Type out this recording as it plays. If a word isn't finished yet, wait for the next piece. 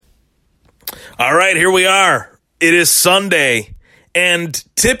All right, here we are. It is Sunday, and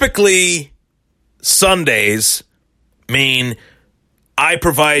typically Sundays mean I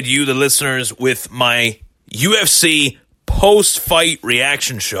provide you, the listeners, with my UFC post-fight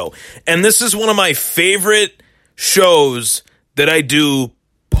reaction show. And this is one of my favorite shows that I do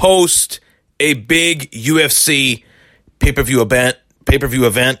post a big UFC pay-per-view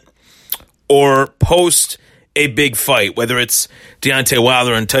event, or post a big fight, whether it's Deontay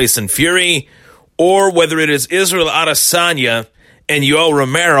Wilder and Tyson Fury, or whether it is Israel Adesanya and Yoel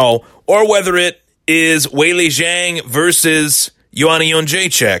Romero, or whether it is Weili Zhang versus Joanna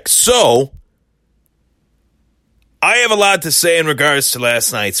Jędrzejczyk. So, I have a lot to say in regards to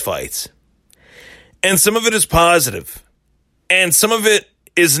last night's fights. And some of it is positive, and some of it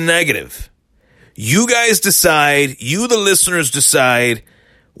is negative. You guys decide, you the listeners decide,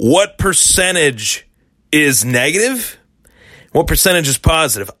 what percentage is negative, what percentage is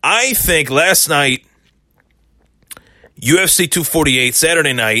positive. I think last night, UFC 248,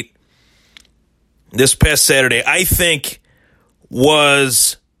 Saturday night, this past Saturday, I think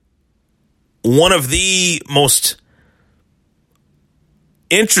was one of the most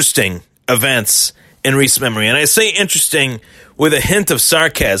interesting events in recent memory. And I say interesting with a hint of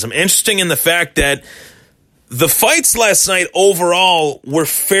sarcasm. Interesting in the fact that the fights last night overall were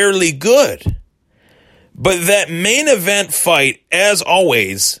fairly good. But that main event fight, as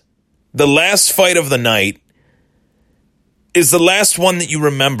always, the last fight of the night, is the last one that you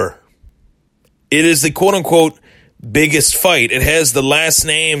remember. It is the quote-unquote biggest fight. It has the last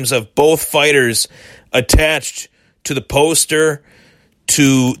names of both fighters attached to the poster,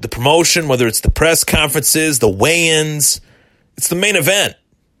 to the promotion, whether it's the press conferences, the weigh-ins. It's the main event.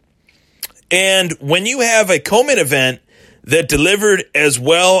 And when you have a co-main event that delivered as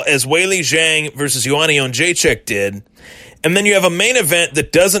well as Weili Zhang versus Joanna Jędrzejczyk did, and then you have a main event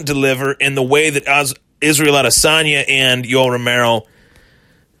that doesn't deliver in the way that Israel Adesanya and Yoel Romero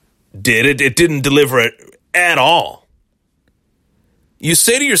did. It didn't deliver it at all. You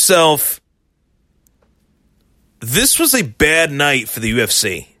say to yourself, this was a bad night for the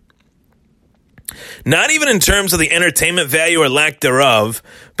UFC. Not even in terms of the entertainment value or lack thereof,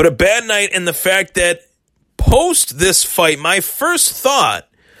 but a bad night in the fact that post this fight, my first thought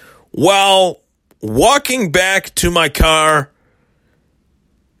while walking back to my car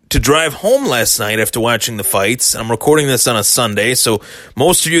to drive home last night after watching the fights, I'm recording this on a Sunday, so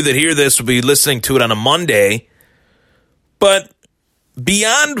most of you that hear this will be listening to it on a Monday, but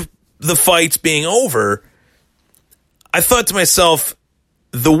beyond the fights being over, I thought to myself,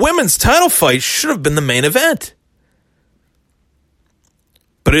 the women's title fight should have been the main event.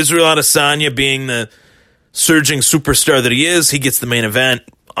 But Israel Adesanya, being the surging superstar that he is, he gets the main event.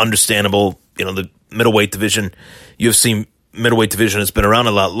 Understandable. You know, the middleweight division, UFC middleweight division has been around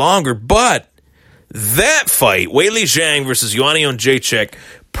a lot longer. But that fight, Weili Zhang versus Joanna Jędrzejczyk,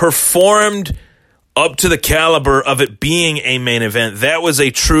 performed up to the caliber of it being a main event. That was a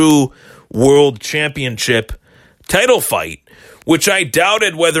true world championship title fight, which I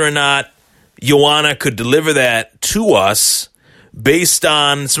doubted whether or not Joanna could deliver that to us based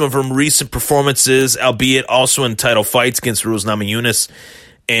on some of her recent performances, albeit also in title fights against Rose Namajunas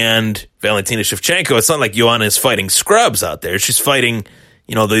and Valentina Shevchenko. It's not like Joanna is fighting scrubs out there. She's fighting,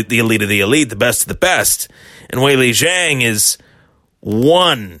 you know, the elite of the elite, the best of the best. And Weili Zhang is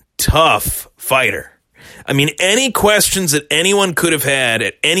one tough fighter. I mean, any questions that anyone could have had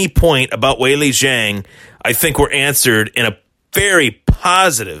at any point about Weili Zhang, I think were answered in a very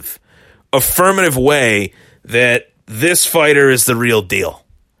positive, affirmative way that this fighter is the real deal.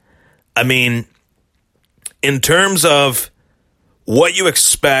 I mean, in terms of what you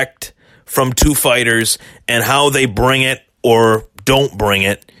expect from two fighters and how they bring it or don't bring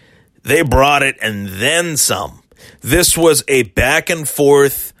it, they brought it and then some. This was a back and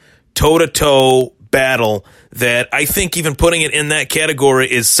forth, toe-to-toe battle that I think even putting it in that category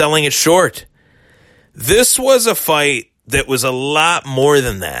is selling it short. This was a fight that was a lot more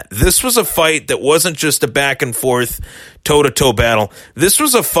than that. This was a fight that wasn't just a back and forth, toe-to-toe battle. This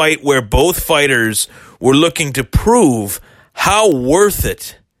was a fight where both fighters were looking to prove how worth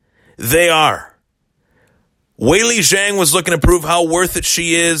it they are. Weili Zhang was looking to prove how worth it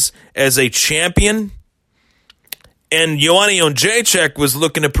she is as a champion, and Joanna Jędrzejczyk was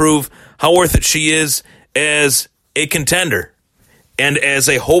looking to prove how worth it she is as a contender and as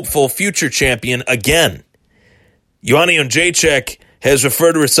a hopeful future champion again. Joanna Jędrzejczyk has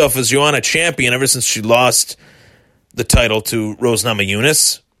referred to herself as Joanna Champion ever since she lost the title to Rose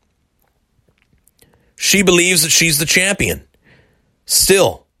Namajunas. She believes that she's the champion.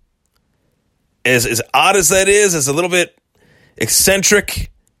 Still, as odd as that is, as a little bit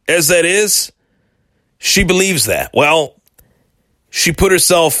eccentric as that is, she believes that. Well, she put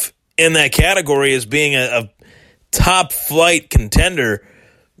herself in that category as being a top flight contender,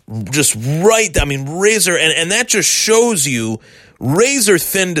 just right. I mean, razor, and that just shows you razor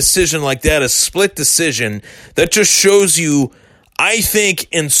thin decision like that, a split decision, that just shows you, I think,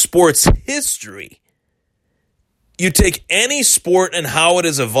 in sports history, you take any sport and how it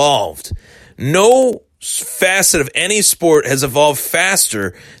has evolved. No facet of any sport has evolved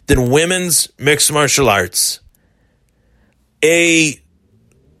faster than women's mixed martial arts. A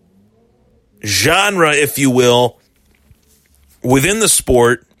genre, if you will, within the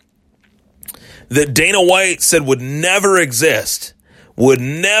sport that Dana White said would never exist, would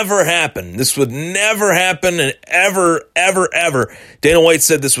never happen. This would never happen, and ever, ever, ever. Dana White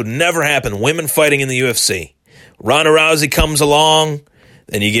said this would never happen. Women fighting in the UFC. Ronda Rousey comes along,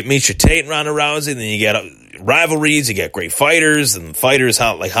 then you get Miesha Tate and Ronda Rousey, then you get rivalries, you get great fighters, and fighters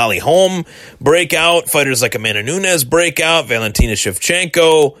like Holly Holm break out, fighters like Amanda Nunes break out, Valentina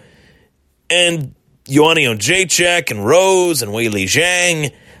Shevchenko, and Joanna Jędrzejczyk and Rose and Weili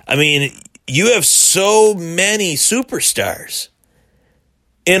Zhang. I mean, you have so many superstars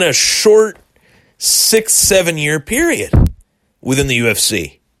in a short 6-7 year period within the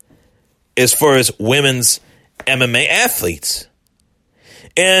UFC as far as women's MMA athletes.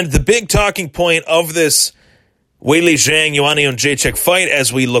 And the big talking point of this Weili Zhang, Joanna Jędrzejczyk fight,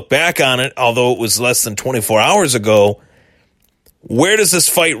 as we look back on it, although it was less than 24 hours ago, where does this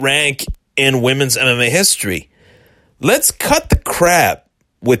fight rank in women's MMA history? Let's cut the crap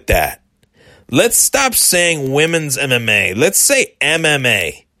with that. Let's stop saying women's MMA. Let's say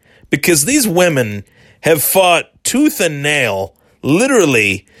MMA. Because these women have fought tooth and nail,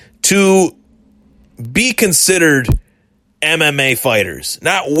 literally, to be considered MMA fighters.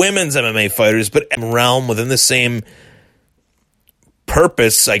 Not women's MMA fighters, but realm within the same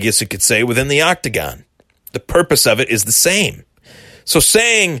purpose, I guess you could say, within the octagon. The purpose of it is the same. So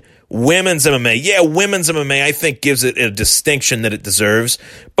saying women's MMA, yeah, women's MMA, I think gives it a distinction that it deserves.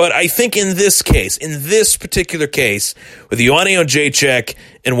 But I think in this case, in this particular case, with Joanna Jędrzejczyk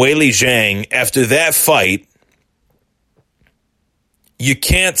and Weili Zhang, after that fight, you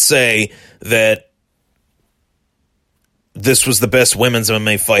can't say that this was the best women's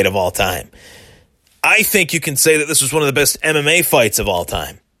MMA fight of all time. I think you can say that this was one of the best MMA fights of all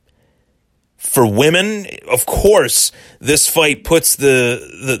time. For women, of course, this fight puts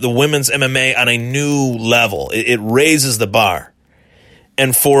the women's MMA on a new level. It raises the bar.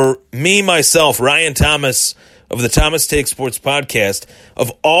 And for me, myself, Ryan Thomas of the Thomas Take Sports podcast,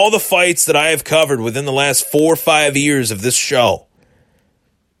 of all the fights that I have covered within the last 4 or 5 years of this show,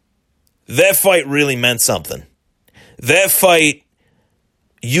 that fight really meant something. That fight,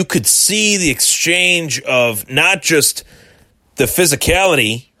 you could see the exchange of not just the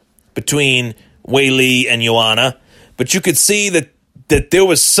physicality between Weili and Joanna, but you could see that there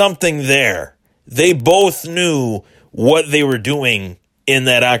was something there. They both knew what they were doing in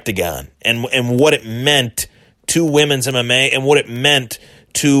that octagon and what it meant to women's MMA and what it meant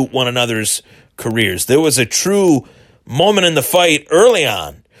to one another's careers. There was a true moment in the fight early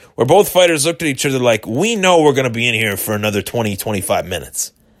on where both fighters looked at each other like, we know we're going to be in here for another 20, 25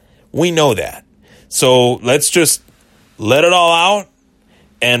 minutes. We know that. So let's just let it all out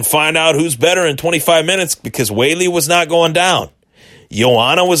and find out who's better in 25 minutes, because Weili was not going down.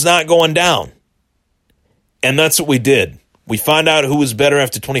 Joanna was not going down. And that's what we did. We found out who was better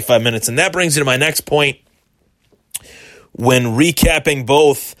after 25 minutes. And that brings me to my next point when recapping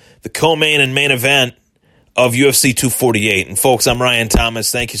both the co-main and main event of UFC 248. And folks, I'm Ryan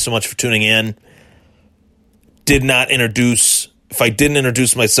Thomas. Thank you so much for tuning in. If I didn't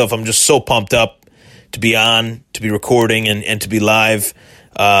introduce myself, I'm just so pumped up to be on, to be recording, and to be live,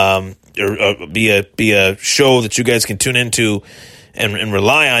 or be a show that you guys can tune into and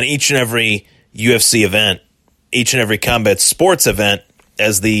rely on each and every UFC event, each and every combat sports event,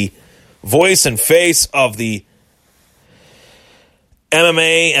 as the voice and face of the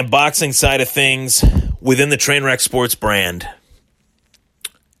MMA and boxing side of things within the Trainwreck Sports brand.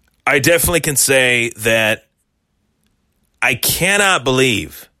 I definitely can say that I cannot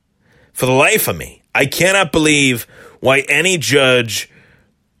believe, for the life of me, I cannot believe why any judge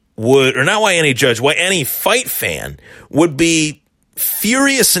would, or not why any judge, why any fight fan would be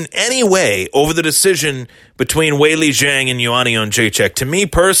furious in any way over the decision between Weili Zhang and Joanna Jędrzejczyk. To me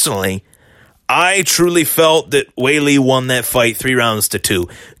personally, I truly felt that Weili won that fight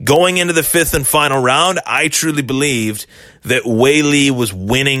 3-2. Going into the fifth and final round, I truly believed that Weili was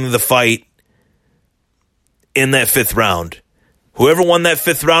winning the fight in that fifth round. Whoever won that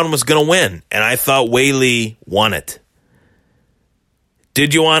fifth round was going to win, and I thought Weili won it.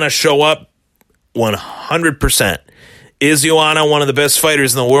 Did Joanna show up 100%. Is Joanna one of the best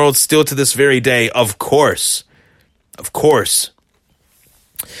fighters in the world still to this very day? Of course. Of course.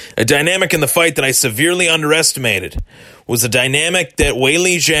 A dynamic in the fight that I severely underestimated was the dynamic that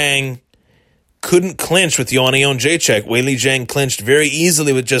Weili Zhang couldn't clinch with Joanna Jędrzejczyk. Weili Zhang clinched very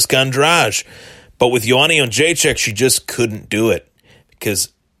easily with Jessica Andrade, but with Joanna Jędrzejczyk, she just couldn't do it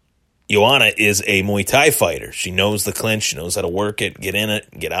because Joanna is a Muay Thai fighter. She knows the clinch. She knows how to work it, get in it,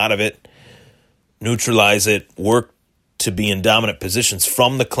 get out of it, neutralize it, work to be in dominant positions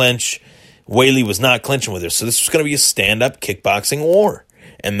from the clinch. Weili was not clinching with her, so this was going to be a stand-up kickboxing war,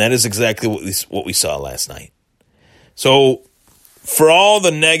 and that is exactly what we saw last night. So for all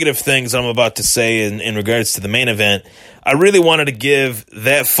the negative things I'm about to say in regards to the main event, I really wanted to give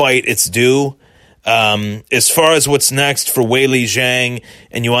that fight its due. As far as what's next for Weili Zhang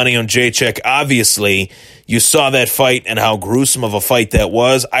and Joanna Jędrzejczyk, obviously, you saw that fight and how gruesome of a fight that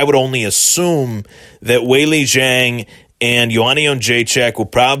was. I would only assume that Weili Zhang and Joanna Jędrzejczyk will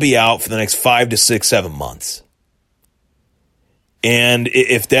probably be out for the next 5 to 6, 7 months. And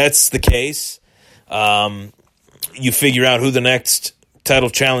if that's the case, you figure out who the next title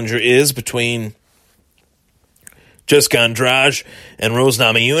challenger is between Jessica Andrade and Rose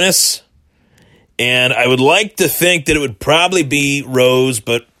Namajunas. And I would like to think that it would probably be Rose,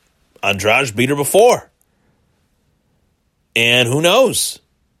 but Andrade beat her before. And who knows?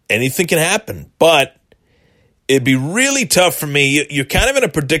 Anything can happen. But it'd be really tough for me. You're kind of in a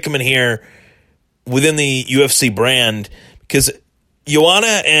predicament here within the UFC brand because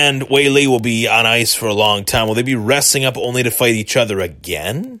Joanna and Weili will be on ice for a long time. Will they be resting up only to fight each other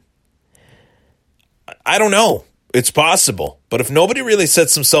again? I don't know. It's possible. But if nobody really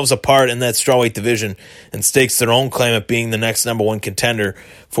sets themselves apart in that strawweight division and stakes their own claim at being the next number one contender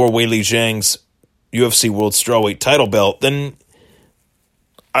for Weili Zhang's UFC World Strawweight title belt, then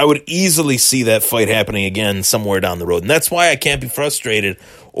I would easily see that fight happening again somewhere down the road. And that's why I can't be frustrated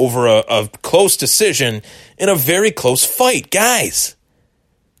over a close decision in a very close fight. Guys,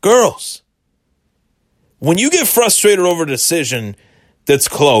 girls, when you get frustrated over a decision that's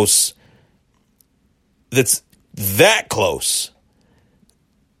close, that's that close,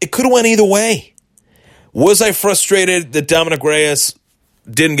 it could have went either way. Was I frustrated that Dominic Reyes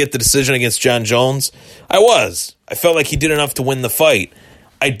didn't get the decision against John Jones? I was. I felt like he did enough to win the fight.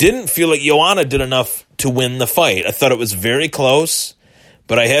 I didn't feel like Joanna did enough to win the fight. I thought it was very close,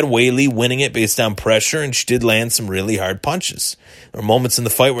 but I had Weili winning it based on pressure, and she did land some really hard punches. There were moments in the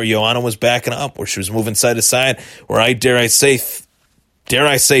fight where Joanna was backing up, where she was moving side to side, where I dare I say,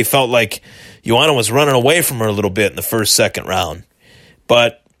 felt like Joanna was running away from her a little bit in the first, second round.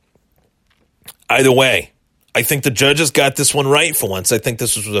 But either way, I think the judges got this one right for once. I think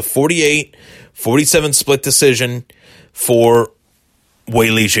this was a 48-47 split decision for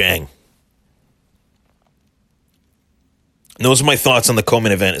Weili Zhang. And those are my thoughts on the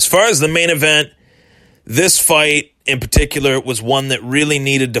co-main event. As far as the main event, this fight in particular was one that really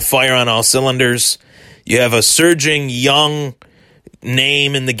needed to fire on all cylinders. You have a surging young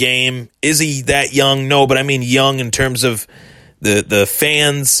name in the game. Is he that young? No, but I mean young in terms of the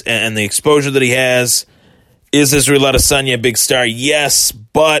fans and the exposure that he has. Is Israel Adesanya a big star? Yes,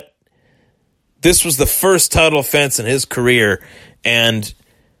 but this was the first title offense in his career, and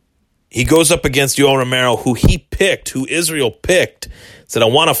he goes up against Yoel Romero, who Israel picked, said, I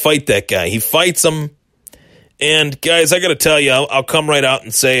want to fight that guy. He fights him, and guys, I got to tell you, I'll come right out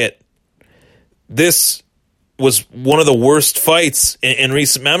and say it. This was one of the worst fights in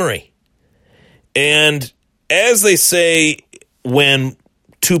recent memory. And as they say, when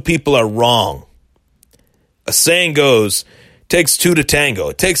two people are wrong, a saying goes, it takes two to tango.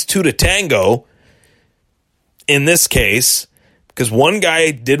 It takes two to tango in this case, because one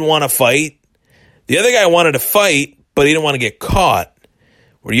guy didn't want to fight. The other guy wanted to fight, but he didn't want to get caught.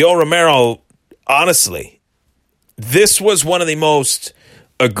 Where Yoel Romero, honestly, this was one of the most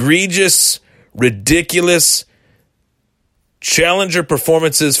egregious, ridiculous challenger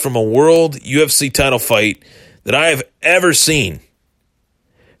performances from a world UFC title fight that I have ever seen.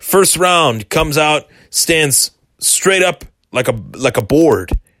 First round, comes out, stands straight up like a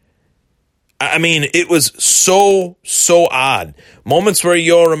board. I mean, it was so odd. Moments where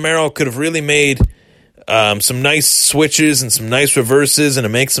Yoel Romero could have really made some nice switches and some nice reverses and to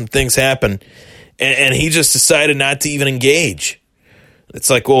make some things happen. And he just decided not to even engage. It's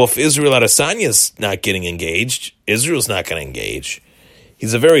like, well, if Israel Adesanya's not getting engaged, Israel's not going to engage.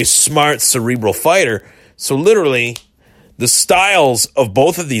 He's a very smart, cerebral fighter. So literally, the styles of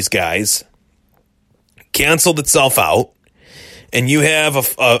both of these guys canceled itself out. And you have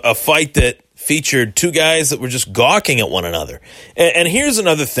a fight that featured two guys that were just gawking at one another. And here's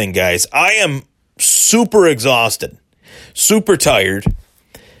another thing, guys. I am super exhausted, super tired.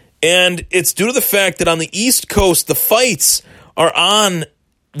 And it's due to the fact that on the East Coast, the fights are on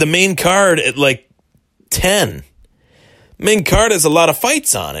the main card at like 10. Main card has a lot of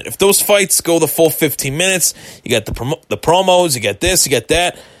fights on it. If those fights go the full 15 minutes, you got the promos, you got this, you got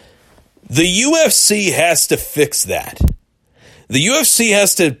that. The UFC has to fix that. The UFC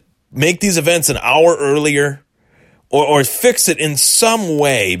has to make these events an hour earlier or fix it in some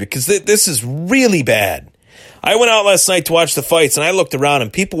way, because this is really bad. I went out last night to watch the fights, and I looked around,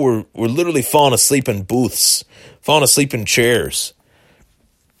 and people were literally falling asleep in booths, falling asleep in chairs.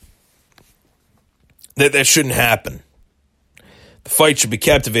 That shouldn't happen. The fight should be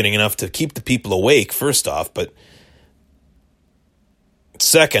captivating enough to keep the people awake, first off, but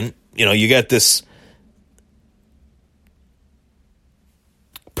second, you got this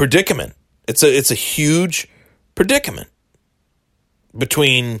predicament. It's a huge predicament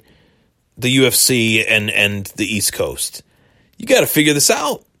between the UFC and the East Coast. You got to figure this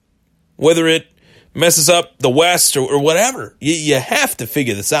out. Whether it messes up the West or whatever, you have to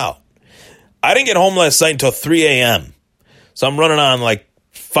figure this out. I didn't get home last night until 3 a.m., so I'm running on like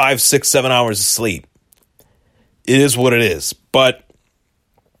 5, 6, 7 hours of sleep. It is what it is. But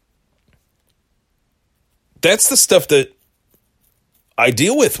that's the stuff that I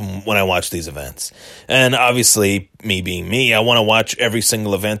deal with when I watch these events. And obviously, me being me, I want to watch every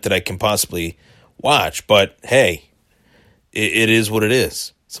single event that I can possibly watch. But hey, it is what it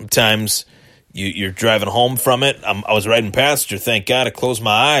is. Sometimes you're driving home from it. I was riding past you. Thank God I closed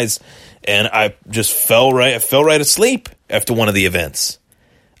my eyes, and I just fell right asleep after one of the events.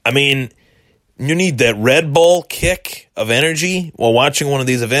 I mean, you need that Red Bull kick of energy while watching one of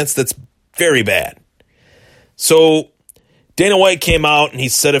these events. That's very bad. So Dana White came out and he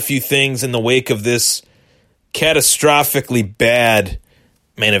said a few things in the wake of this catastrophically bad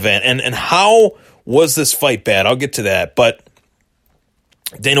main event. And how was this fight bad? I'll get to that. But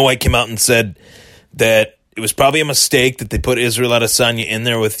Dana White came out and said that it was probably a mistake that they put Israel Adesanya in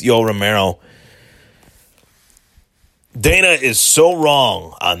there with Yoel Romero. Dana is so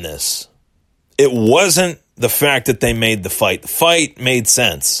wrong on this. It wasn't the fact that they made the fight. The fight made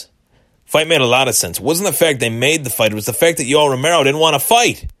sense. Fight made a lot of sense. It wasn't the fact they made the fight. It was the fact that Yoel Romero didn't want to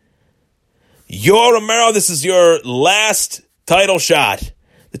fight. Yoel Romero, this is your last title shot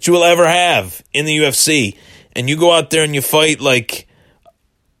that you will ever have in the UFC. And you go out there and you fight like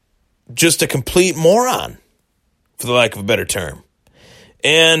just a complete moron, for the lack of a better term.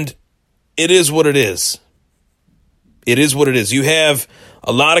 And it is what it is. It is what it is. You have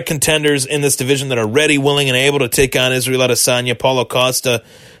a lot of contenders in this division that are ready, willing, and able to take on Israel Adesanya, Paulo Costa,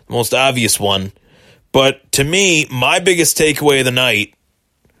 the most obvious one. But to me, my biggest takeaway of the night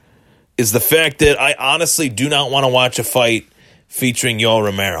is the fact that I honestly do not want to watch a fight featuring Yoel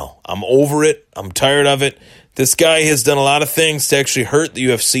Romero. I'm over it. I'm tired of it. This guy has done a lot of things to actually hurt the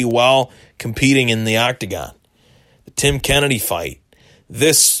UFC while competing in the octagon. The Tim Kennedy fight.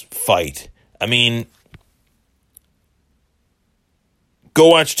 This fight. I mean, go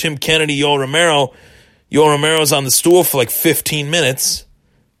watch Tim Kennedy, Yoel Romero. Yoel Romero's on the stool for like 15 minutes.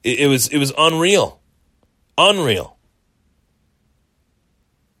 It was unreal. Unreal.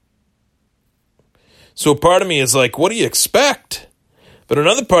 So part of me is like, what do you expect? But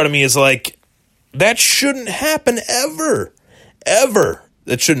another part of me is like, that shouldn't happen ever. Ever.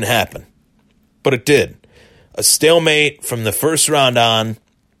 That shouldn't happen. But it did. A stalemate from the first round on,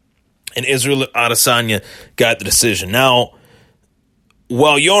 and Israel Adesanya got the decision. Now,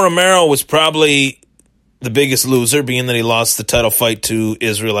 while Yoel Romero was probably the biggest loser, being that he lost the title fight to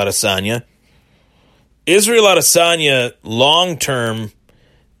Israel Adesanya, Israel Adesanya long-term,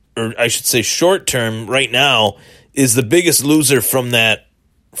 or I should say short-term right now, is the biggest loser from that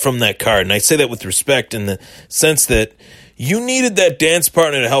card. And I say that with respect in the sense that you needed that dance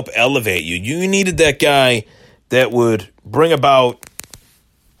partner to help elevate you. You needed that guy that would bring about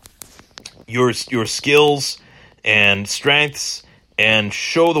your skills and strengths and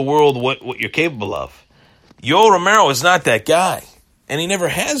show the world what you're capable of. Yoel Romero is not that guy, and he never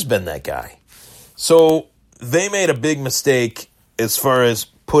has been that guy. So they made a big mistake as far as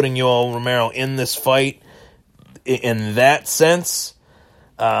putting Yoel Romero in this fight in that sense.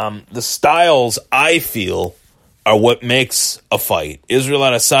 The styles, I feel, are what makes a fight. Israel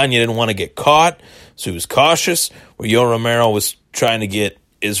Adesanya didn't want to get caught, so he was cautious, where Yoel Romero was trying to get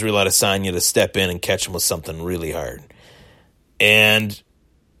Israel Adesanya to step in and catch him with something really hard. And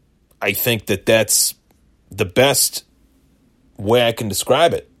I think that that's the best way I can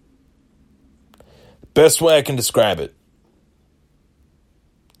describe it. Best way I can describe it.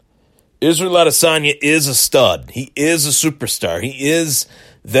 Israel Adesanya is a stud. He is a superstar. He is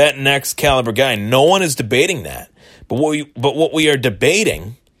that next caliber guy. No one is debating that. But what we are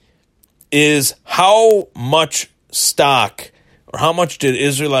debating is how much stock, or how much did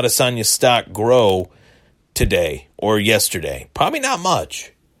Israel Adesanya's stock grow today or yesterday? Probably not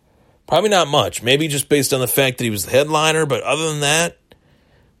much. Maybe just based on the fact that he was the headliner, but other than that,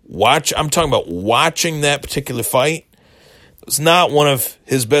 I'm talking about watching that particular fight. It was not one of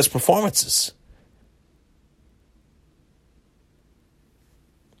his best performances.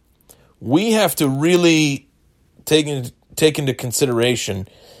 We have to really take into consideration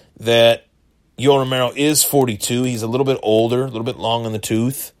that Yoel Romero is 42. He's a little bit older, a little bit long in the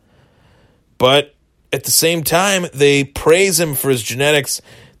tooth. But at the same time, they praise him for his genetics.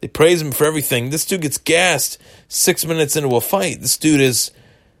 They praise him for everything. This dude gets gassed 6 minutes into a fight. This dude is...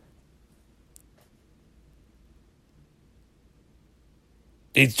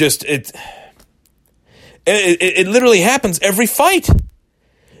 It's just... It literally happens every fight.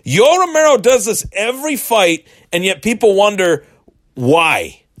 Yoel Romero does this every fight, and yet people wonder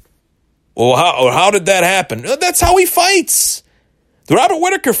why. Well, how did that happen? That's how he fights. The Robert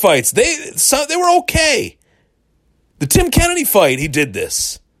Whittaker fights, they were okay. The Tim Kennedy fight, he did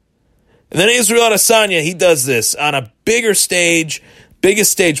this. And then Israel Adesanya, he does this on a bigger stage,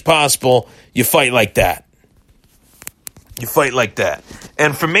 biggest stage possible. You fight like that.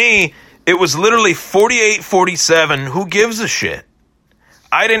 And for me, it was literally 48-47. Who gives a shit?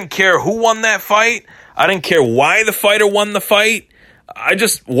 I didn't care who won that fight. I didn't care why the fighter won the fight. I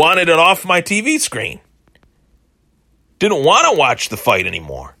just wanted it off my TV screen. Didn't want to watch the fight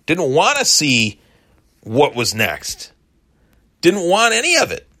anymore. Didn't want to see what was next. Didn't want any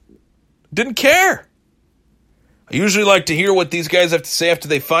of it. Didn't care. I usually like to hear what these guys have to say after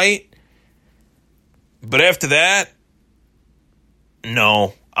they fight. But after that,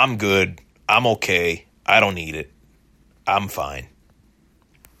 no, I'm good. I'm okay. I don't need it. I'm fine.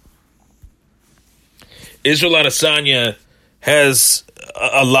 Israel Adesanya has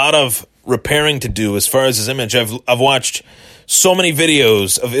a lot of repairing to do as far as his image. I've watched so many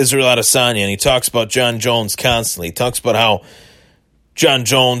videos of Israel Adesanya, and he talks about John Jones constantly. He talks about how John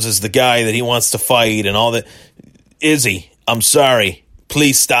Jones is the guy that he wants to fight and all that. Izzy, I'm sorry.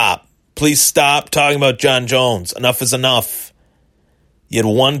 Please stop. Please stop talking about John Jones. Enough is enough. You had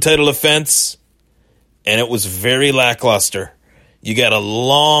one title defense, and it was very lackluster. You got a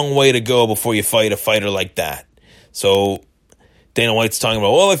long way to go before you fight a fighter like that. So Dana White's talking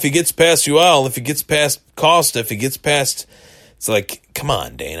about, well, if he gets past Yoel, if he gets past Costa, if he gets past... It's like, come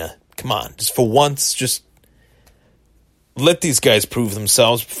on, Dana. Come on. Just for once, just let these guys prove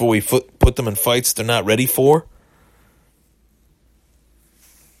themselves before we put them in fights they're not ready for.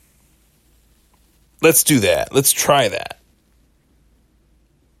 Let's do that. Let's try that.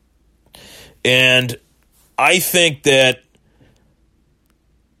 And I think that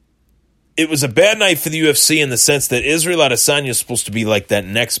it was a bad night for the UFC in the sense that Israel Adesanya is supposed to be like that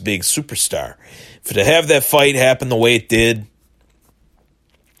next big superstar. For to have that fight happen the way it did,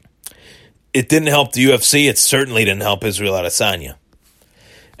 it didn't help the UFC. It certainly didn't help Israel Adesanya.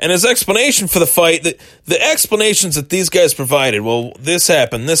 And his explanation for the fight, the explanations that these guys provided, well, this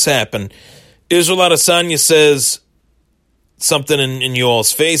happened. Israel Adesanya says something in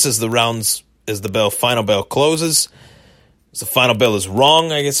Yoel's face as the final bell closes. The final bell is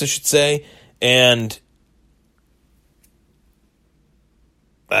wrong, I guess I should say. And,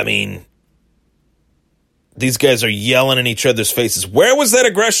 I mean, these guys are yelling in each other's faces. Where was that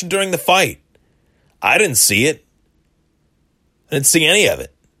aggression during the fight? I didn't see it. I didn't see any of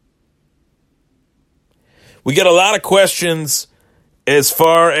it. We get a lot of questions as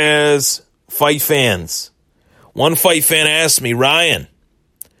far as fight fans. One fight fan asked me, Ryan,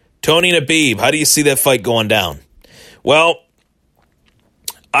 Tony and Khabib, how do you see that fight going down? Well,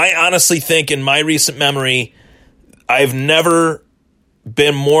 I honestly think in my recent memory, I've never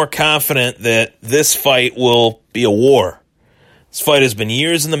been more confident that this fight will be a war. This fight has been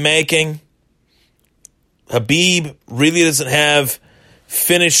years in the making. Khabib really doesn't have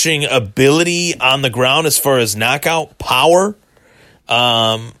finishing ability on the ground as far as knockout power.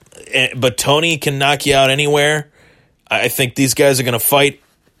 But Tony can knock you out anywhere. I think these guys are going to fight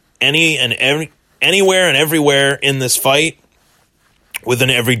anywhere and everywhere in this fight within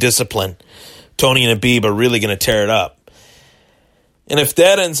every discipline. Tony and Khabib are really going to tear it up. And if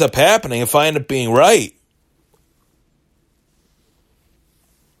that ends up happening, if I end up being right,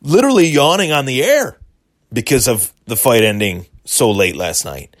 literally yawning on the air because of the fight ending so late last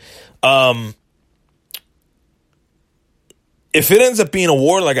night. If it ends up being a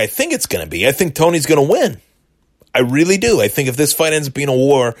war like I think it's going to be, I think Tony's going to win. I really do. I think if this fight ends up being a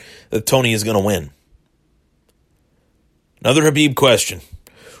war, that Tony is going to win. Another Khabib question.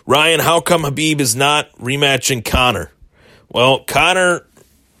 Ryan, how come Khabib is not rematching Conor? Well, Conor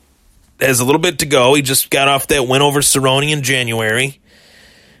has a little bit to go. He just got off that win over Cerrone in January.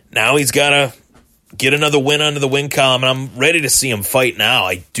 Now he's got to get another win under the win column, and I'm ready to see him fight now.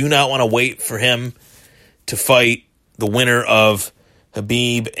 I do not want to wait for him to fight the winner of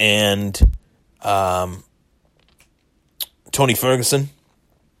Khabib and Tony Ferguson.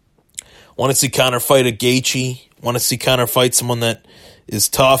 Want to see Conor fight a Gaethje. Want to see Conor fight someone that is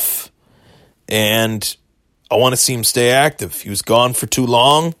tough. And I want to see him stay active. He was gone for too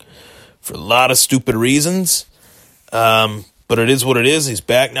long for a lot of stupid reasons. But it is what it is. He's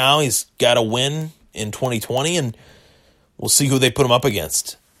back now. He's got a win in 2020, and we'll see who they put him up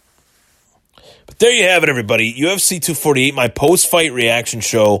against. But there you have it, everybody. UFC 248, my post-fight reaction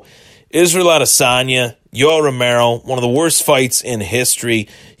show. Israel Adesanya, Yoel Romero, one of the worst fights in history.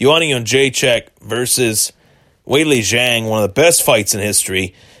 Joanna Jędrzejczyk versus Weili Zhang, one of the best fights in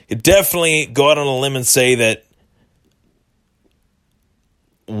history. You definitely go out on a limb and say that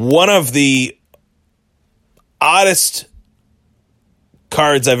one of the oddest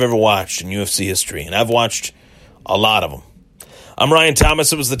cards I've ever watched in UFC history, and I've watched a lot of them. I'm Ryan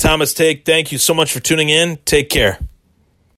Thomas. It was the Thomas Take. Thank you so much for tuning in. Take care.